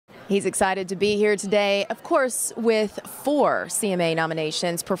He's excited to be here today, of course, with 4 CMA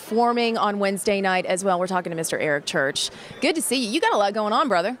nominations, performing on Wednesday night as well. We're talking to Mr. Eric Church. Good to see you. You got a lot going on,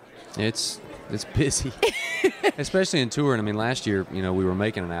 brother. It's busy, especially in touring. I mean, last year, you know, we were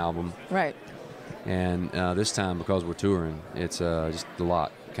making an album. Right. And this time, because we're touring, it's just a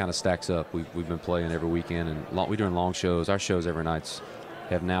lot. Kind of stacks up. We've been playing every weekend, and we're doing long shows. Our shows every night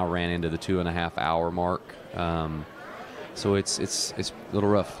have now ran into the 2.5-hour mark. So it's a little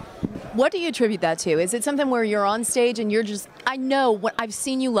rough. What do you attribute that to? Is it something where you're on stage and you're just, I know what I've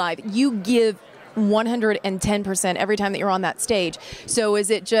seen you live, you give 110% every time that you're on that stage. So is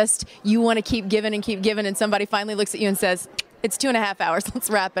it just you want to keep giving and somebody finally looks at you and says, it's 2.5 hours, let's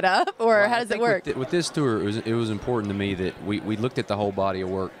wrap it up? Or well, how does it work? With this tour, it was important to me that we looked at the whole body of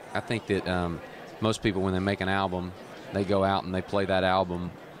work. I think that most people, when they make an album, they go out and they play that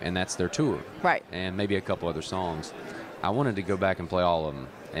album, and that's their tour. Right. And maybe a couple other songs. I wanted to go back and play all of them.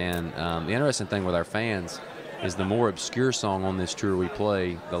 And the interesting thing with our fans is the more obscure song on this tour we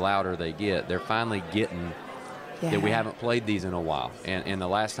play, the louder they get. They're finally getting that we haven't played these in a while. And the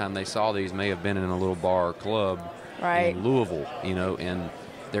last time they saw these may have been in a little bar or club in Louisville, you know, and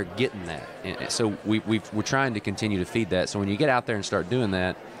they're getting that. And so we're trying to continue to feed that. So when you get out there and start doing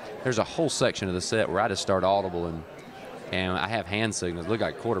that, there's a whole section of the set where I just start audible and I have hand signals. Look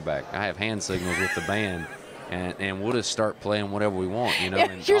like quarterback. I have hand signals with the band. And we'll just start playing whatever we want, you know.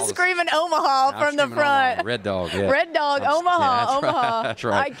 And you're screaming Omaha from the front. Omaha. Red Dog, yeah. Red Dog, Omaha, yeah, Omaha. That's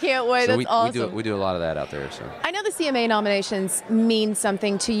right. I can't wait. So that's awesome. We do a lot of that out there. So I know the CMA nominations mean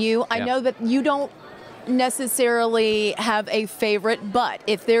something to you. I know that you don't necessarily have a favorite, but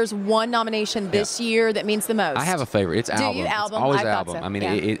if there's one nomination this year that means the most, I have a favorite. It's album. Do you? Album? It's always I album. So. I mean,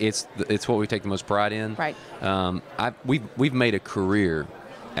 it's what we take the most pride in. Right. We've made a career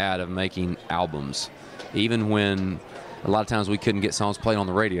out of making albums, even when a lot of times we couldn't get songs played on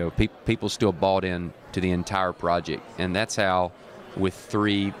the radio. People still bought in to the entire project, and that's how, with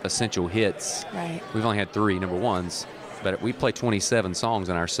 3 essential hits, we've only had 3 number ones, but we play 27 songs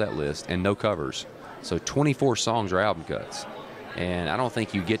in our set list and no covers. So 24 songs are album cuts, and I don't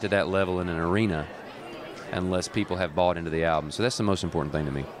think you get to that level in an arena unless people have bought into the album. So that's the most important thing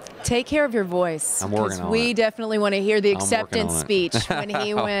to me. Take care of your voice. I'm working on it. We definitely want to hear the acceptance speech when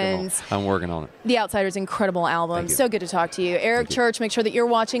he wins. I'm working on it. The Outsider's incredible album. So good to talk to you. Eric Church, make sure that you're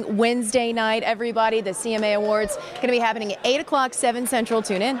watching Wednesday night, everybody. The CMA Awards going to be happening at 8 o'clock, 7 Central.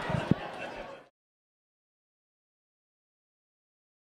 Tune in.